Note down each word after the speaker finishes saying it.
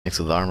Next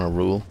to the armor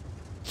rule.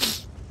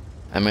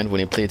 I meant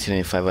when you play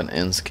T95 on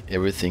Ensk,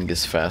 everything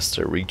is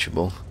faster,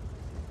 reachable.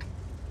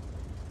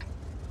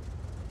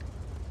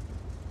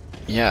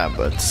 Yeah,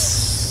 but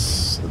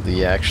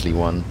they actually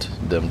want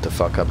them to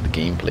fuck up the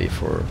gameplay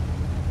for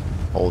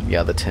all the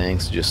other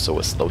tanks just so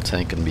a slow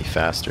tank can be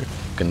faster,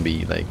 can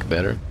be like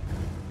better.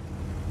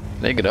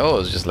 They could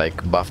always just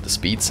like buff the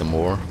speed some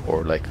more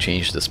or like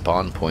change the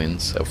spawn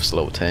points of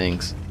slow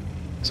tanks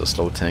so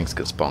slow tanks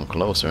can spawn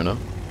closer, no?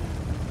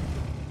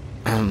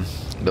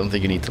 Don't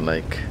think you need to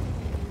like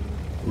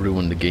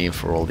ruin the game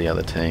for all the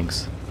other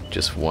tanks,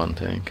 just one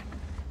tank.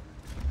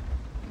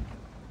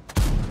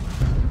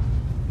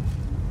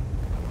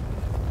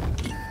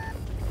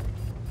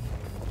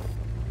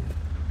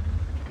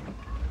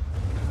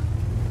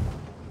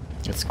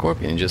 That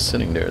Scorpion just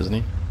sitting there, isn't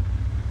he?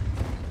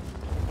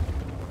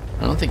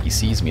 I don't think he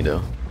sees me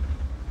though,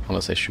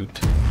 unless I shoot.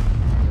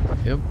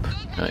 Yep,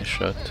 nice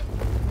shot.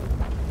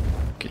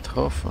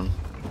 Getroffen.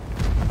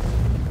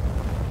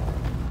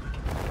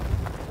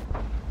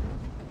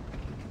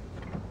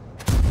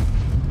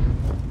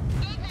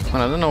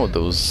 Man, I don't know what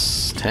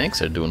those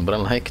tanks are doing, but I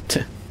like it.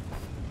 I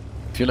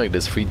feel like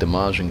there's free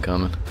damage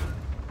coming.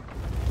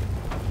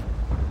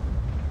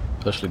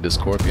 Especially the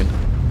Scorpion.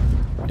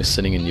 Just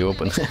sitting in the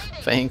open.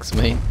 Thanks,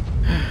 mate.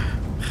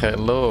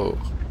 Hello.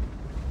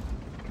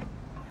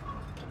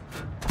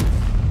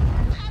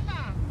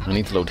 I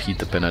need to load heat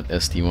pen at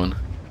SD1.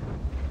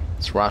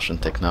 It's Russian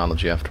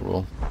technology after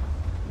all.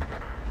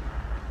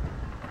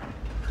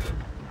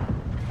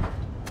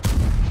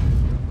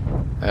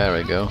 There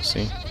we go,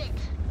 see?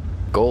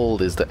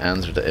 Gold is the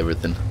answer to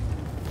everything.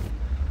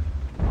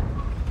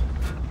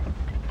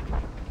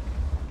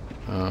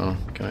 Oh,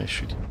 can I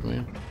shoot you from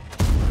here?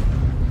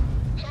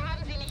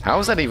 How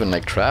is that even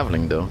like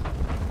traveling though?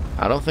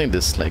 I don't think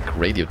this like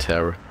radio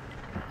tower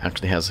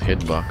actually has a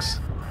hitbox.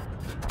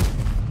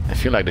 I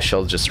feel like the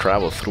shells just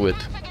travel through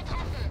it.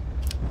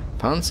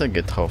 Panzer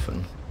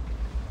getroffen.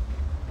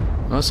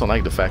 I also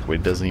like the fact where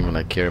he doesn't even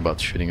like care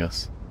about shooting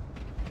us,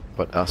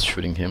 but us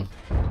shooting him.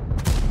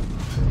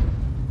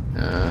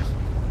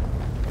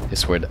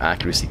 Is where the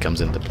accuracy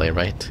comes into play,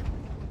 right?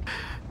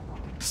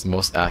 It's the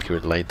most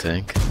accurate light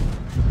tank.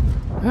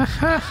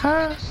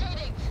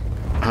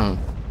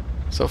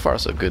 So far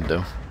so good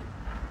though.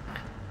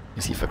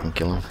 Let's see if I can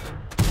kill him.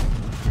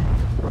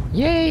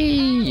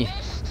 Yay!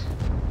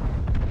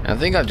 I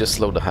think I'll just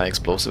load the high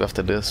explosive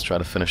after this, try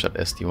to finish at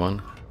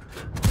SD1.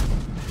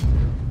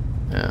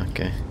 Yeah,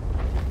 okay.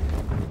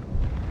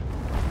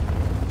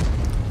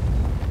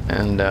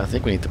 And I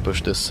think we need to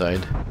push this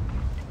side.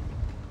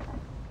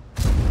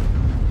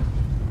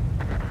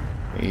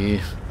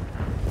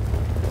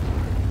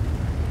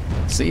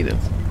 See, the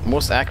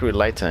most accurate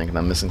light tank, and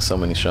I'm missing so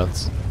many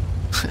shots.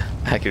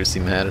 Accuracy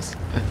matters.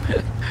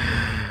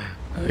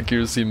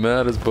 Accuracy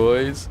matters,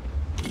 boys.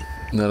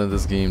 Not in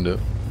this game, though.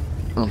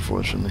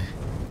 Unfortunately.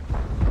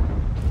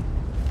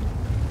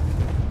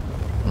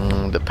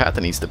 The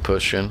pattern needs to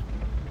push in.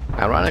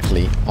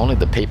 Ironically, only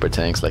the paper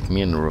tanks like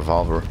me and the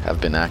revolver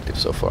have been active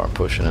so far,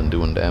 pushing and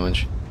doing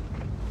damage.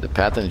 The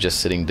pattern is just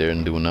sitting there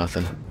and doing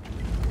nothing.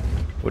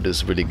 With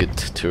this really good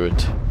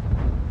turret.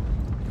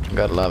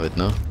 Gotta love it,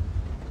 no?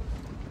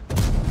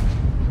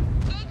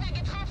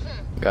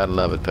 Gotta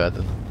love it,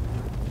 Patton.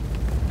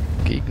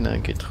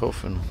 Gegner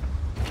getroffen.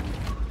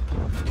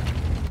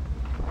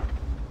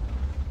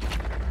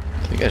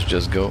 I think I should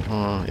just go.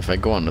 If I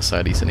go on the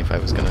side,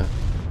 E75 is gonna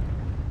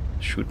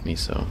shoot me,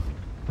 so.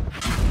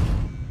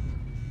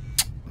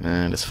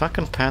 Man, this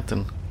fucking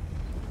Patton.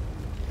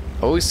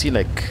 I always see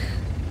like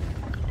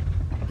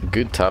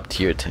good top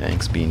tier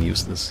tanks being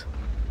useless.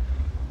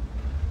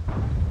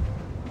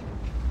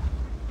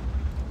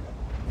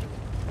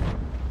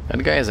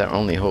 That guy is our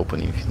only hope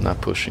when he's not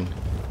pushing.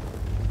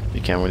 You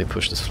can't really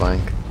push this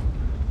flank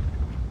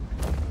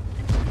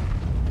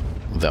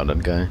without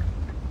that guy.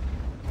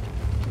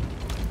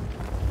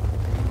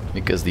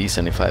 Because the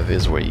E75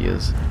 is where he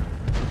is.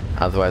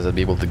 Otherwise I'd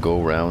be able to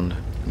go around,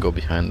 go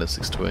behind the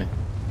 6-2A.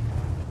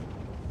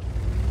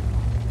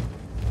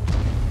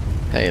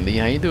 Hey Lee,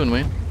 how you doing,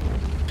 man?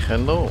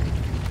 Hello.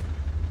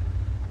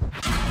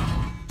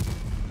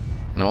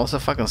 And I'm also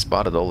fucking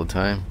spotted all the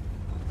time.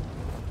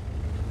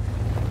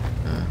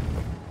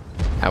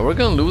 And we're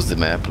gonna lose the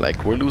map,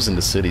 like we're losing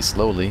the city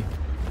slowly.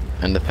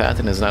 And the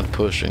pattern is not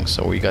pushing,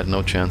 so we got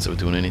no chance of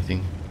doing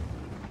anything.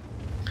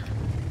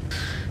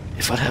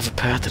 If I'd have a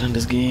pattern in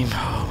this game,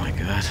 oh my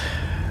god.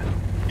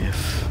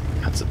 If.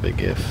 That's a big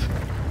if.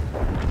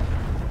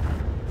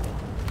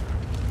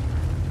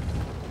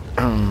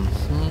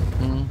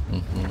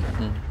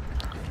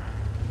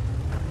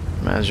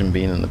 Imagine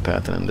being in the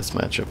pattern in this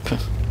matchup.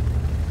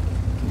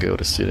 Go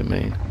to city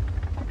main.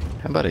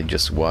 How about I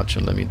just watch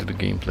and let me do the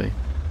gameplay?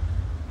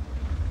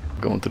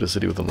 Going to the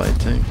city with a light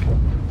tank.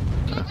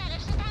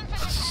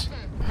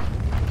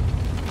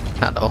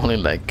 Not only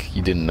like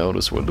you didn't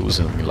notice we're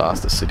losing, we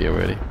lost the city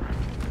already.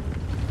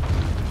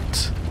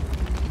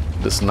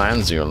 This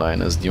 9-0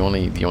 line is the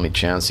only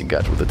chance you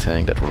got with a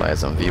tank that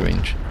relies on V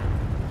range.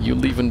 You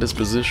leaving this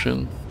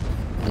position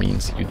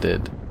means you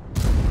dead.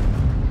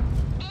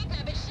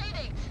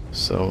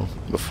 So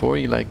before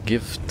you like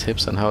give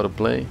tips on how to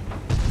play,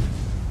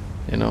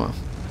 you know,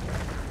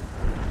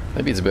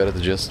 maybe it's better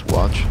to just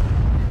watch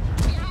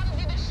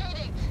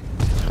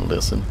and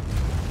listen.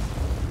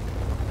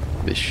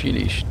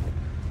 Beschädigt.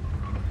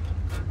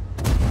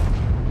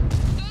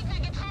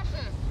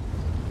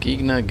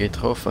 Gegner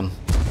getroffen.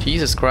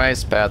 Jesus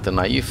Christ, Patton,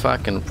 are you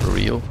fucking for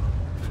real?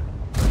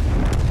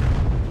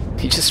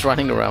 He's just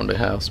running around the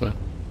house, man.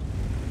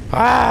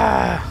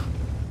 Ah!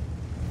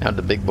 Now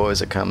the big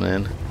boys are coming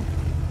in.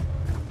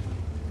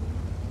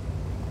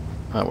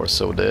 Ah, we're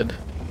so dead.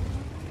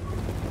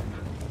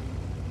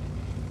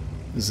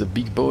 The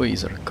big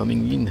boys are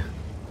coming in.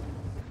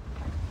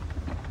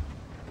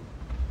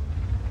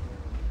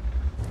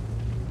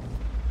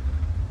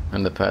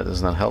 And the pad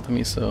is not helping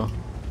me, so...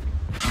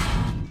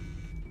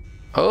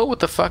 Oh, what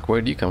the fuck?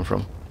 Where did you come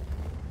from?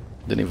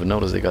 Didn't even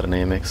notice they got an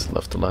AMX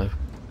left alive.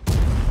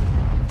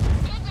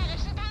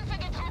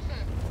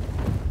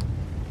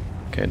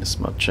 Okay, this is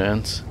my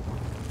chance.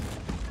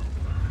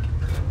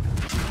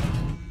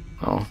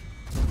 Oh.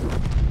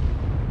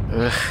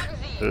 Ugh.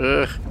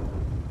 Ugh.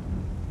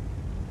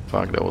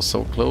 Fuck, that was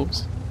so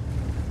close.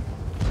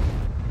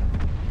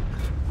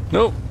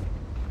 No!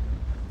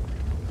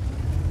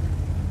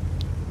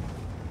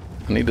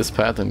 I need this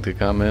pattern to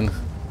come in.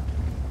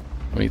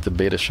 I need to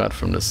bait a shot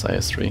from this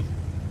IS-3.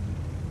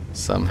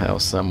 Somehow,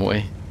 some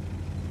way.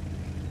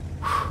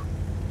 Whew.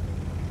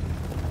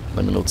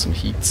 Let me load some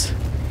heats.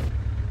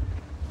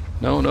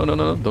 No, no, no,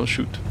 no, don't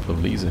shoot.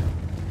 Please.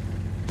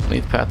 I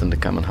need Patton to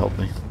come and help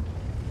me.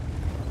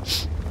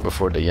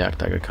 Before the Yak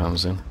Tiger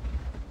comes in.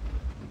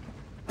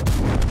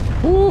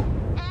 Woo!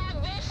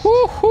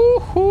 Woo hoo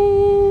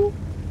hoo!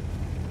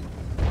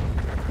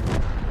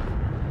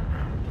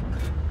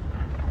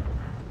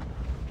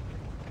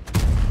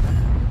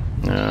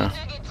 Ja.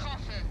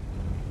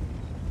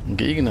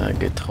 Gegner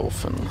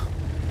getroffen.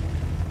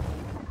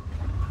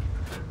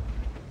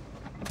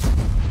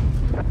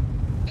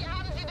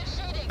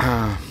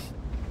 Ah.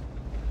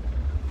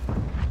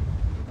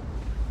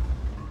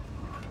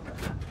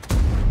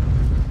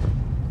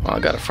 Well, I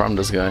gotta farm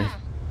this guy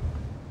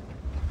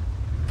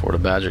before the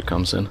Badger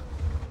comes in.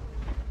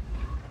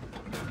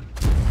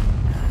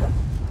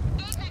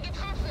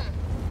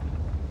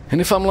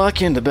 And if I'm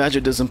lucky and the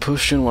Badger doesn't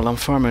push in while I'm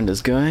farming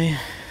this guy,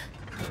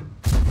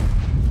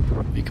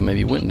 we can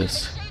maybe win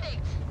this.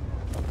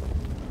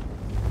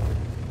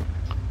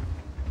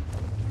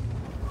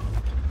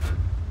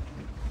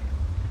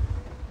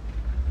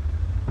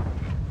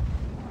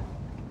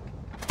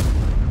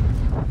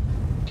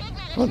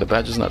 Oh, the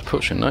Badger's not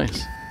pushing.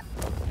 Nice.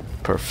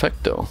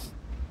 Perfecto.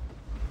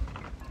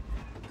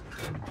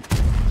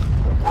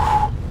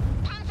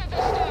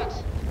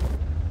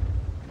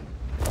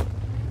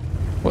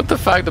 What the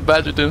fuck? The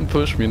Badger didn't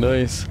push me.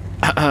 Nice.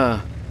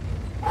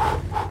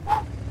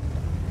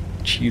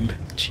 Chill,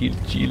 chill,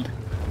 chill.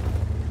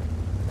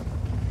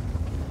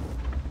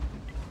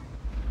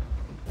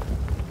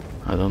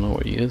 I don't know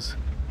where he is.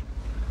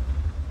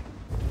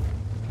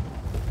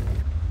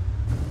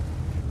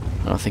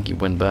 I think he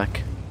went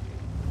back.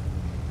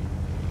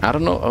 I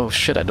don't know. Oh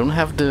shit, I don't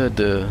have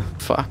the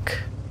fuck.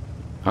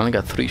 I only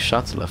got 3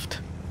 shots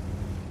left.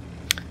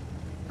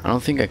 I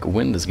don't think I could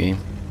win this game.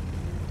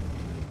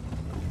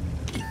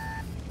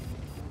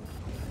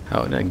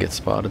 How did I get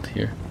spotted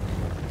here?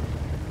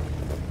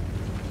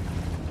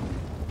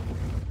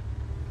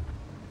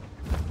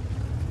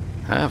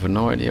 I have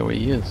no idea where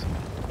he is.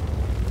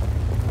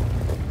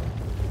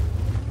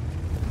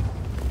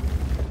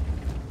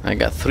 I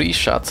got 3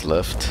 shots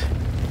left.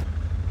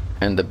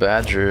 And the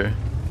Badger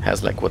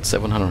has like, what,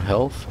 700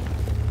 health?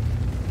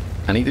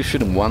 I need to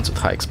shoot him once with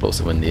high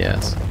explosive in the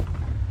ass.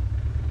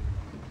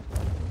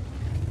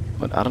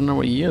 But I don't know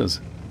where he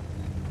is.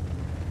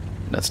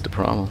 That's the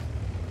problem.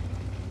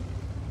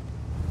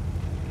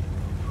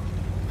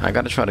 I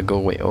gotta try to go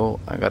away. Oh,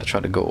 I gotta try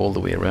to go all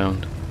the way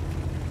around.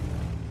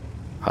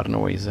 I don't know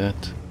where he's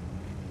at.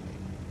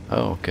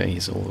 Oh, okay,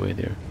 he's all the way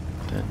there.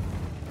 Then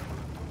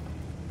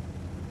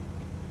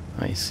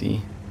I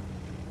see.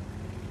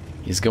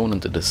 He's going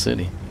into the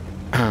city.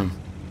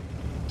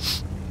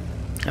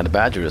 And the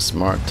Badger is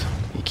smart.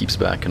 He keeps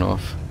backing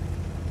off.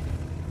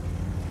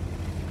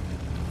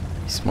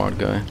 He's a smart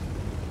guy.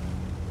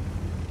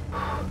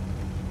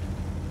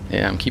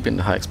 Yeah, I'm keeping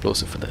the high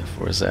explosive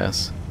for his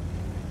ass.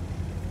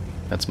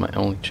 That's my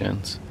only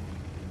chance.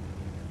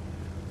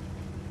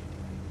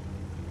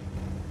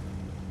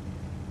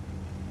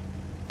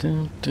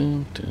 Dun,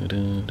 dun, dun,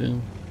 dun,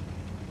 dun.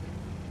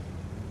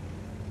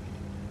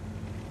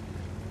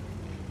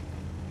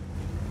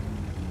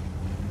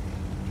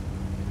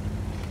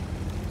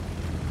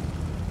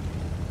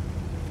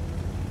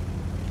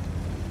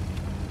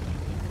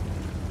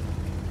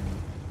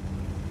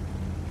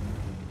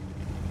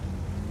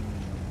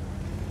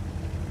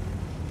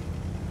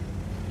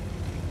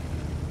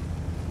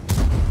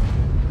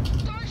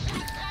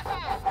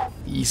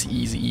 Easy,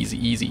 easy, easy,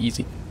 easy,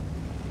 easy.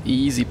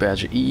 Easy,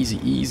 Badger, easy,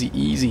 easy,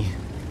 easy.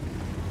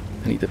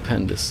 I need to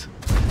pen this.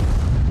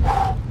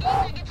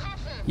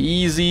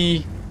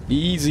 Easy,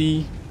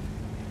 easy,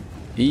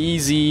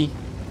 easy.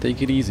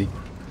 Take it easy.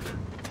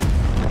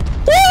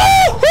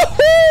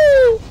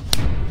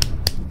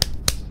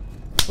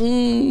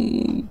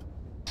 Mm.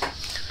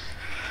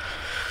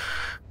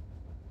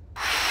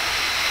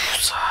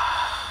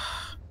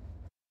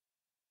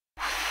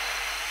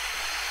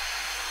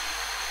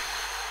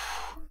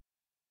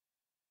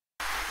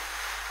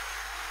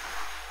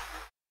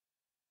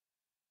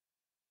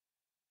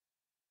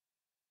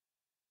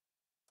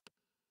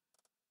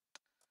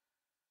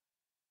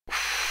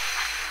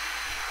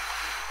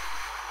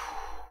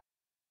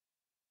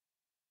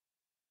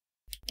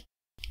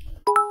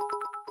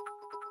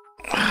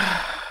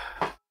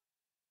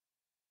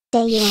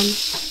 Day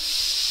 1.